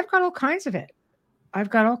mean, I've got all kinds of it.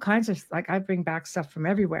 I've got all kinds of, like, I bring back stuff from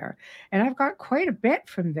everywhere, and I've got quite a bit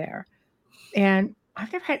from there. And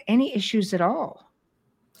I've never had any issues at all.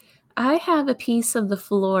 I have a piece of the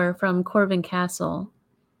floor from Corvin Castle,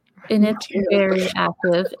 and Me it's too. very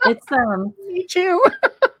active. It's Me too.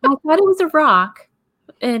 I thought it was a rock,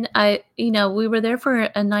 and we were there for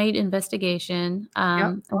a night investigation.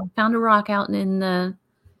 Yep. I found a rock out in the,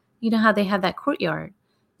 how they have that courtyard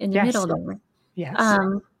in the Yes. middle there. Yes.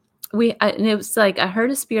 And it was like I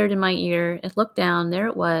heard a spirit in my ear. I looked down, there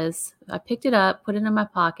it was. I picked it up, put it in my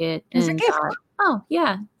pocket, It's a and gift. thought, oh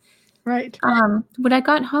yeah. Right. When I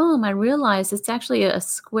got home, I realized it's actually a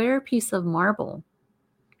square piece of marble.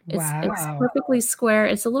 It's Wow. perfectly square.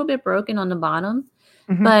 It's a little bit broken on the bottom,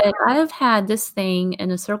 Mhm. but I have had this thing in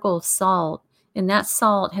a circle of salt, and that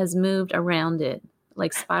salt has moved around it,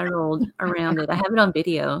 like spiraled around it. I have it on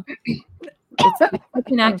video. It's such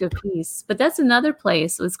an active piece. But that's another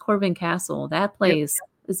place, was Corvin Castle. That place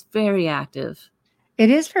is very active. It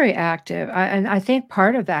is very active, and I think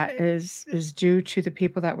part of that is due to the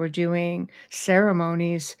people that were doing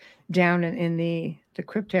ceremonies down in the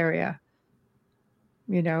crypt area.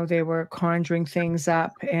 They were conjuring things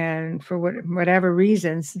up, and for whatever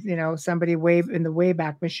reasons, somebody in the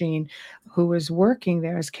Wayback Machine who was working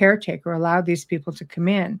there as caretaker allowed these people to come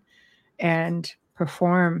in and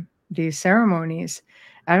perform these ceremonies.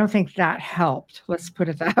 I don't think that helped. Let's put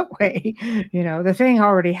it that way. The thing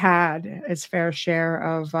already had its fair share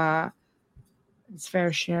of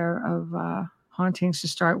hauntings to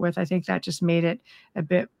start with. I think that just made it a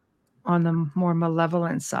bit on the more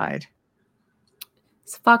malevolent side.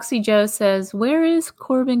 Foxy Joe says, where is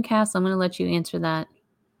Corvin Castle? I'm going to let you answer that.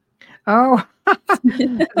 Oh,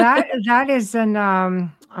 that is an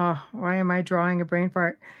oh, why am I drawing a brain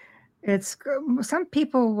fart? It's some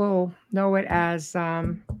people will know it as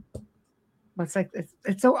what's like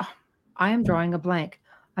it's so I am drawing a blank.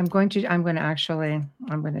 I'm going to do That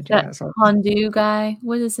that. So Hondu guy,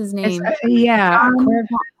 what is his it's name? yeah,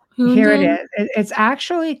 here it Hunden? is. It's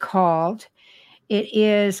actually called. It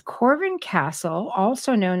is Corvin Castle,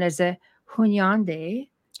 also known as a Hunyande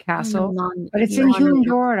Castle, but it's in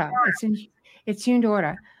Hundora. It's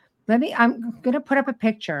Hundora. I'm gonna put up a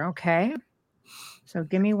picture, okay? So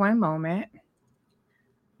give me one moment.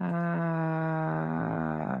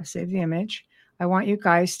 Save the image. I want you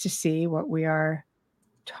guys to see what we are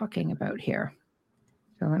talking about here.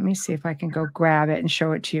 So let me see if I can go grab it and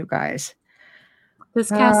show it to you guys. This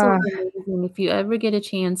castle is amazing. If you ever get a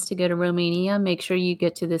chance to go to Romania, make sure you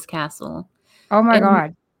get to this castle. Oh my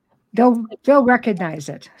God. They'll recognize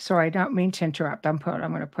it. Sorry, I don't mean to interrupt. I'm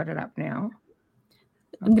going to put it up now.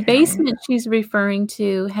 Okay. The basement she's referring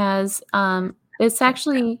to has it's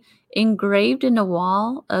actually engraved in a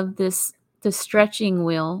wall of the stretching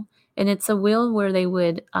wheel, and it's a wheel where they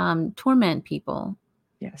would torment people.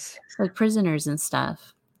 Yes. Like prisoners and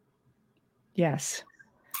stuff. Yes.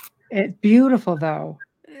 It's beautiful though.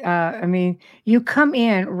 I mean, you come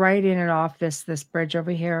right in and off this bridge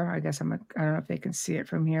over here. I guess I don't know if they can see it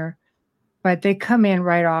from here, but they come in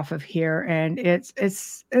right off of here, and it's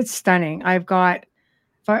stunning. I've got.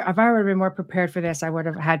 If I would have been more prepared for this, I would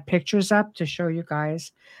have had pictures up to show you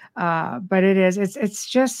guys. But it's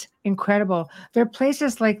just incredible. There are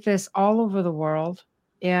places like this all over the world,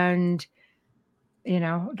 and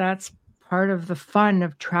that's part of the fun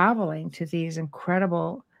of traveling to these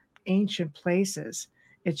incredible ancient places.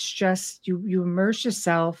 It's just you immerse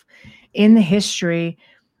yourself in the history.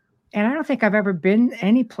 And I don't think I've ever been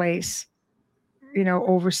any place,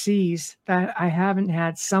 overseas that I haven't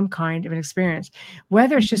had some kind of an experience.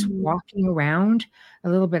 Whether it's just Mhm. walking around, a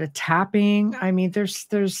little bit of tapping. I mean, there's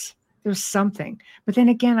something. But then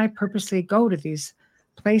again, I purposely go to these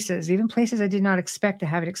places, even places I did not expect to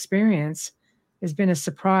have an experience. Has been a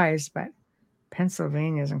surprise, but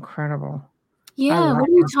Pennsylvania is incredible. I Yeah, love what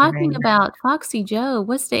are you talking Pennsylvania. about, Foxy Joe?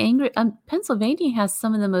 What's the angry? Pennsylvania has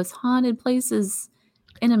some of the most haunted places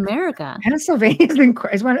in America. Pennsylvania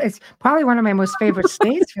it's probably one of my most favorite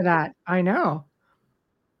states for that. I know.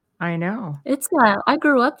 I know. It's I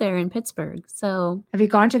grew up there in Pittsburgh, so Have you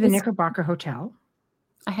gone to the it's Knickerbocker Hotel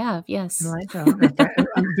I have, in yes. Lyndale?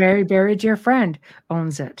 A very, very dear friend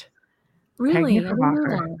owns it. Peg Really? I didn't know Knickerbocker,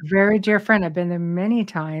 that. very dear friend. I've been there many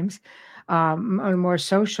times, on a more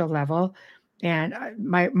social level. And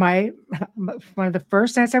my one of the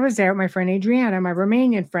first nights I was there, my friend Adriana, my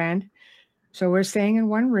Romanian friend. So we're staying in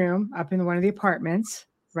one room up in one of the apartments,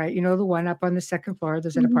 right? The one up on the second floor.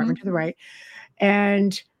 There's an apartment Mhm. to the right.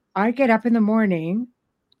 And I get up in the morning.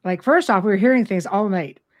 Like, first off, we were hearing things all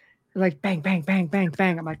night, like bang, bang, bang, bang,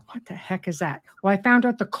 bang. I'm like, what the heck is that? Well, I found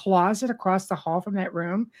out the closet across the hall from that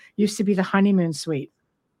room used to be the honeymoon suite.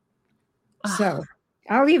 Ugh. So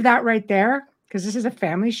I'll leave that right there because this is a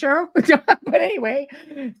family show. But anyway,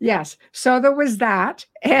 yes. So there was that.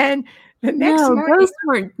 And the next No, morning, ghosts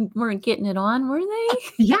weren't getting it on, were they?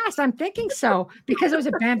 yes, I'm thinking so because it was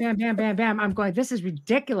a bam, bam, bam, bam, bam. I'm going, this is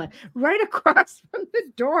ridiculous. Right across from the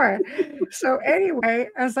door. So anyway,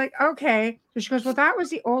 I was like, okay. So she goes, well, that was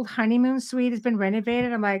the old honeymoon suite. It's been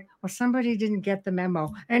renovated. I'm like, well, somebody didn't get the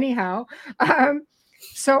memo. Anyhow,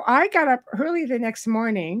 so I got up early the next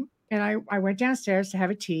morning and I went downstairs to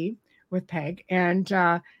have a tea with Peg. And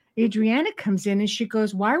Adriana comes in and she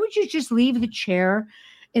goes, why would you just leave the chair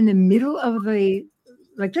in the middle of the,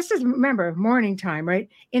 like, this is, remember, morning time, right?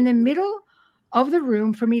 In the middle of the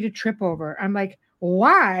room for me to trip over. I'm like,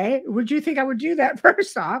 why would you think I would do that?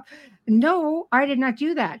 First off, no, I did not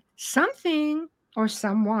do that. Something or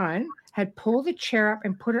someone had pulled the chair up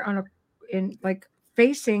and put it in like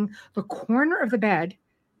facing the corner of the bed.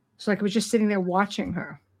 So like it was just sitting there watching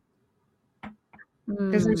her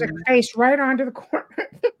because there's a Mm. face right onto the corner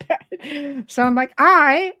of the bed. So I'm like,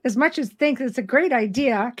 as much as think it's a great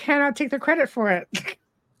idea, cannot take the credit for it.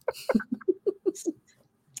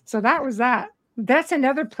 So that was that. That's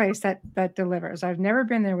another place that delivers. I've never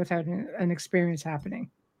been there without an experience happening.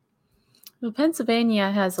 Well,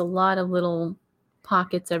 Pennsylvania has a lot of little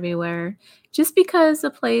pockets everywhere. Just because a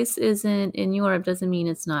place isn't in Europe doesn't mean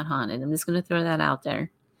it's not haunted. I'm just going to throw that out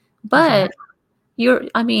there. But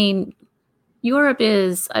Exactly. Europe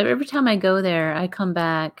is, every time I go there, I come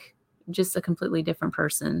back just a completely different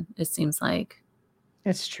person, it seems like.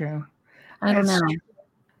 It's true. I don't It's know. true.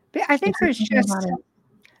 But I think There's there's something about just it.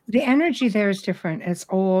 the energy there is different. It's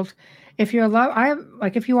old. If you're a love,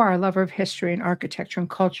 if you are a lover of history and architecture and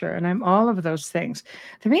culture, and I'm all of those things.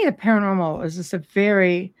 To me, the paranormal is just a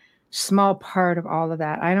very small part of all of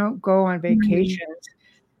that. I don't go on Mhm. vacations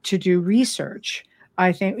to do research.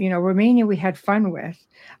 I think, Romania we had fun with.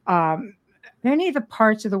 Um, Many of the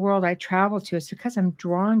parts of the world I travel to, it's because I'm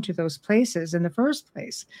drawn to those places in the first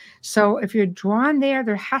place. So if you're drawn there,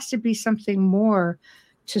 there has to be something more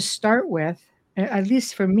to start with, at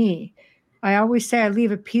least for me. I always say I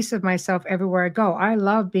leave a piece of myself everywhere I go. I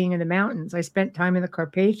love being in the mountains. I spent time in the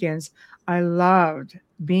Carpathians. I loved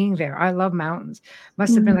being there. I love mountains.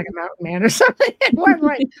 Must have been like Mhm. a mountain man or something at one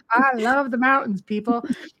point. I love the mountains, people.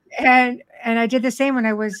 And I did the same when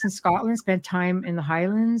I was in Scotland, spent time in the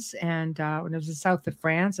Highlands, and when I was in south of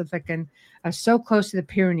France, I was like I was so close to the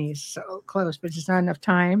Pyrenees, so close, but just not enough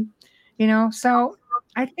time. So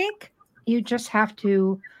I think you just have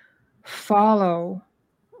to follow,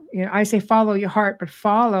 I say follow your heart, but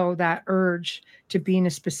follow that urge to be in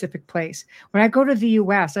a specific place. When I go to the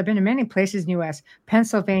US, I've been to many places in the US.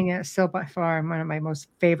 Pennsylvania is still by far one of my most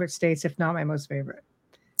favorite states, if not my most favorite.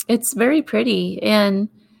 It's very pretty. And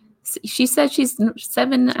she said she's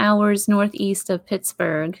 7 hours northeast of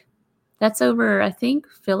Pittsburgh. That's over, I think,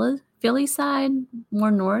 Philly side,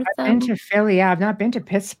 more north I've been of. to Philly. Yeah, I've not been to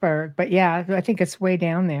Pittsburgh, but yeah, I think it's way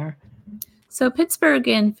down there. So Pittsburgh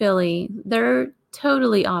and Philly, they're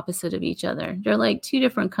totally opposite of each other. They're like two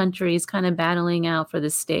different countries kind of battling out for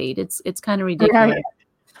the state. It's kind of Right, ridiculous.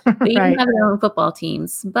 They even right, have their own football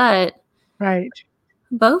teams, but right.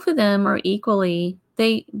 both of them are equally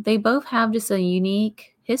they both have just a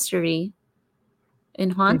unique history in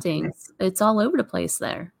They do. hauntings. It's all over the place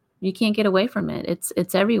there. You can't get away from it.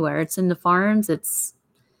 It's everywhere. It's in the farms. It's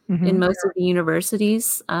in Mm-hmm. most of the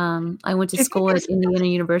universities. I went to Do you think school at Indiana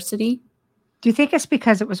University. do you think it's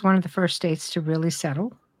because it was one of the first states to really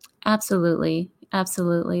settle? Absolutely.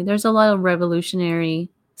 Absolutely. There's a lot of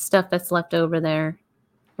revolutionary stuff that's left over there.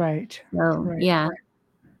 Right. So, Right. yeah.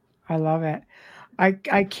 I love it.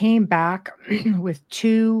 I came back with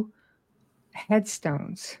 2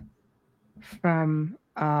 headstones from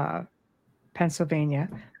Pennsylvania.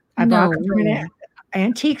 I bought No them from an way.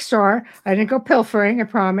 antique store. I didn't go pilfering, I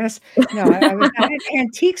promise. No, I was at an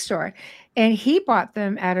antique store, and he bought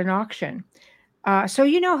them at an auction. So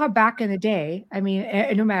you know how back in the day, I mean,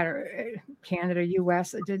 no matter Canada,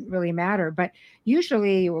 US, it didn't really matter. But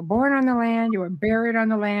usually, you were born on the land, you were buried on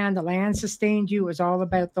the land sustained you. It was all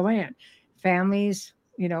about the land. Families,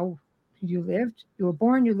 you were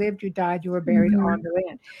born, you lived, you died, you were buried on Mhm. the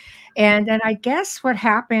land. And then I guess what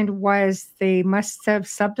happened was they must have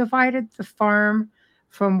subdivided the farm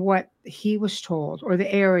from what he was told, or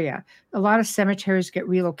the area. A lot of cemeteries get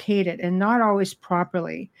relocated and not always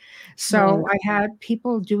properly. So Right. I had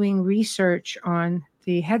people doing research on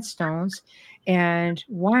the headstones, and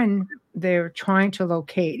one they're trying to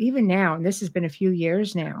locate even now, and this has been a few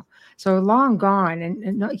years now. So long gone, and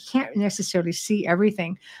no, you can't necessarily see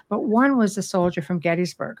everything. But one was a soldier from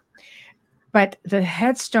Gettysburg, but the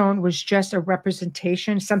headstone was just a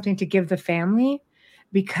representation, something to give the family,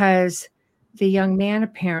 because the young man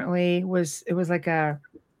apparently it was like it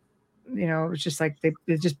was just like they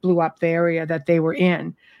just blew up the area that they were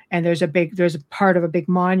in. And there's a part of a big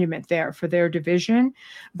monument there for their division,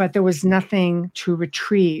 but there was nothing to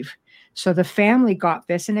retrieve. So the family got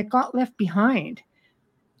this and it got left behind.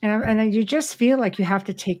 And you just feel like you have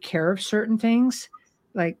to take care of certain things,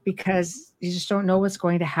 like, because you just don't know what's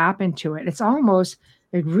going to happen to it. It's almost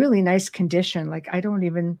a really nice condition. Like, I don't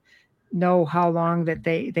even know how long that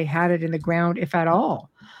they had it in the ground, if at all.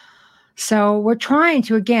 So we're trying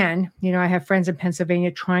to, again, I have friends in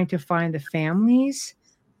Pennsylvania trying to find the families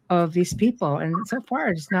of these people, and so far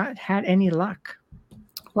it's not had any luck.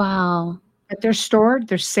 Wow. But they're stored,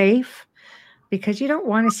 they're safe, because you don't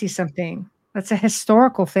want to see something that's a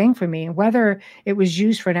historical thing for me, whether it was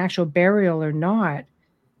used for an actual burial or not.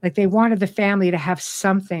 Like, they wanted the family to have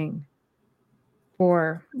something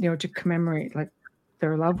for, to commemorate, like,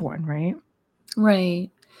 their loved one, right? Right.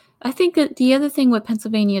 I think that the other thing with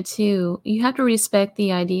Pennsylvania too, you have to respect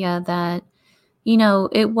the idea that,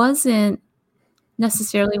 it wasn't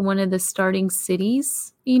necessarily one of the starting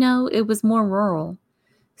cities, it was more rural.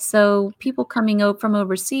 So people coming out from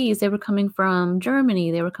overseas, they were coming from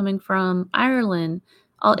Germany, they were coming from Ireland,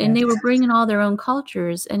 and Yes. they were bringing all their own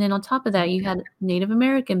cultures. And then on top of that, you had Native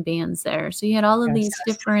American bands there. So you had all of Yes. these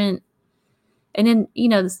different, and then,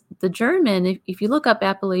 the German, if you look up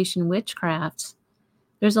Appalachian witchcraft,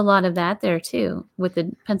 there's a lot of that there too with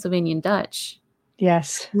the Pennsylvanian Dutch.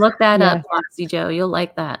 Yes. Look that up, Yes. Foxy Joe. You'll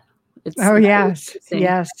like that. Oh, It's really yes. interesting.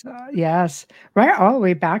 Yes. Yes. Right, all the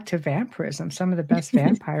way back to vampirism. Some of the best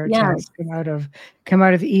vampire tales Yes. come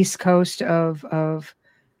out of the East Coast of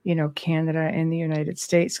Canada and the United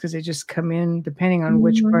States, because they just come in depending on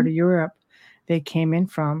which part Mhm. of Europe they came in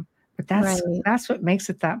from. But that's Right. that's what makes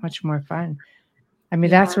it that much more fun. I mean,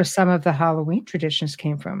 Yeah. that's where some of the Halloween traditions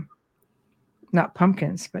came from. Not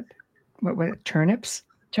pumpkins, but turnips.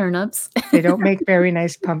 Turnips. They don't make very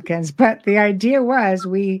nice pumpkins, but the idea was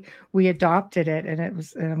we adopted it, and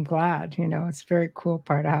I'm glad, it's a very cool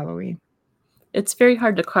part of Halloween. It's very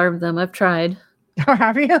hard to carve them. I've tried. Oh,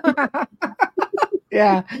 have you?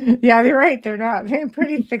 Yeah. Yeah, you're right. They're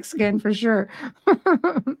pretty thick skin for sure.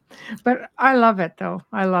 But I love it though.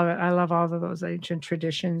 I love it. I love all of those ancient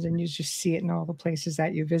traditions, and you just see it in all the places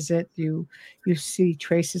that you visit. You see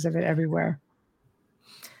traces of it everywhere.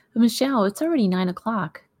 Michelle, it's already 9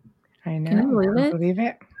 o'clock. I Can you know. believe I it? believe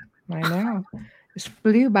it. I know. Just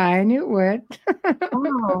flew by. I knew it would.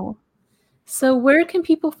 Wow. So where can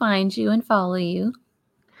people find you and follow you?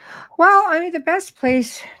 Well, I mean, the best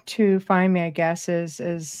place to find me, I guess,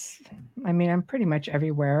 I mean, I'm pretty much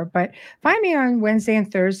everywhere, but find me on Wednesday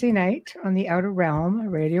and Thursday night on the Outer Realm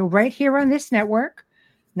Radio, right here on this network,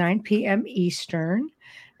 9 p.m. Eastern.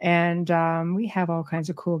 And we have all kinds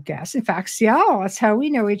of cool guests. In fact, Ciel, that's how we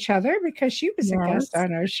know each other, because she was a guest Yes.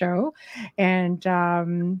 on our show. And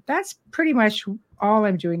that's pretty much all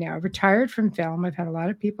I'm doing now. I've retired from film. I've had a lot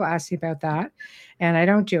of people ask me about that, and I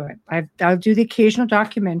don't do it. I'll do the occasional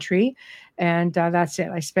documentary, and that's it.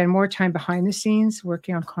 I spend more time behind the scenes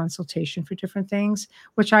working on consultation for different things,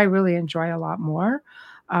 which I really enjoy a lot more.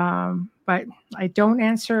 But I don't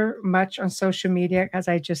answer much on social media, because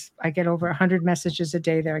I get over 100 messages a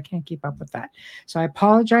day there. I can't keep up with that. So I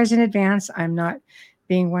apologize in advance. I'm not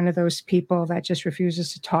being one of those people that just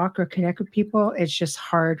refuses to talk or connect with people, it's just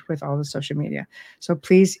hard with all the social media. So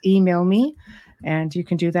please email me, and you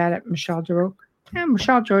can do that at Michelle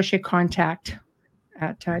Desrochers contact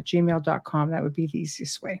at gmail.com. That would be the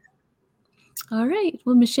easiest way. All right.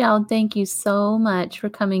 Well, Michelle, thank you so much for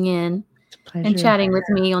coming in and chatting with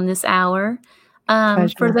me on this hour.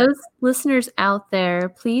 For those listeners out there,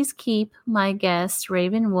 please keep my guest,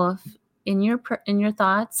 Raven Wolf, in your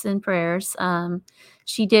thoughts and prayers.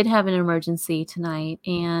 She did have an emergency tonight,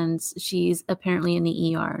 and she's apparently in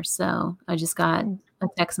the ER. So I just got a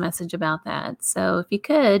text message about that. So if you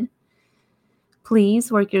could,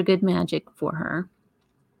 please work your good magic for her.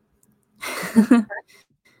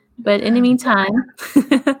 But in the meantime,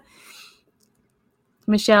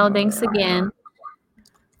 Michelle, thanks again.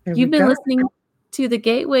 You've been listening to The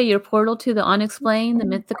Gateway, your portal to the unexplained, the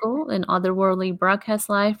mythical, and otherworldly, broadcast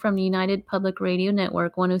live from the United Public Radio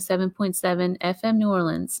Network, 107.7 FM New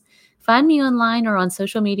Orleans. Find me online or on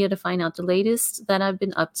social media to find out the latest that I've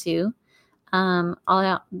been up to. I'm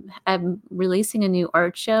releasing a new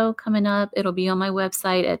art show coming up. It'll be on my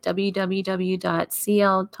website at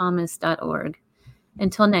www.clthomas.org.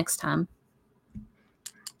 Until next time.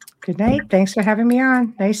 Good night. Thanks for having me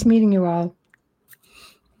on. Nice meeting you all.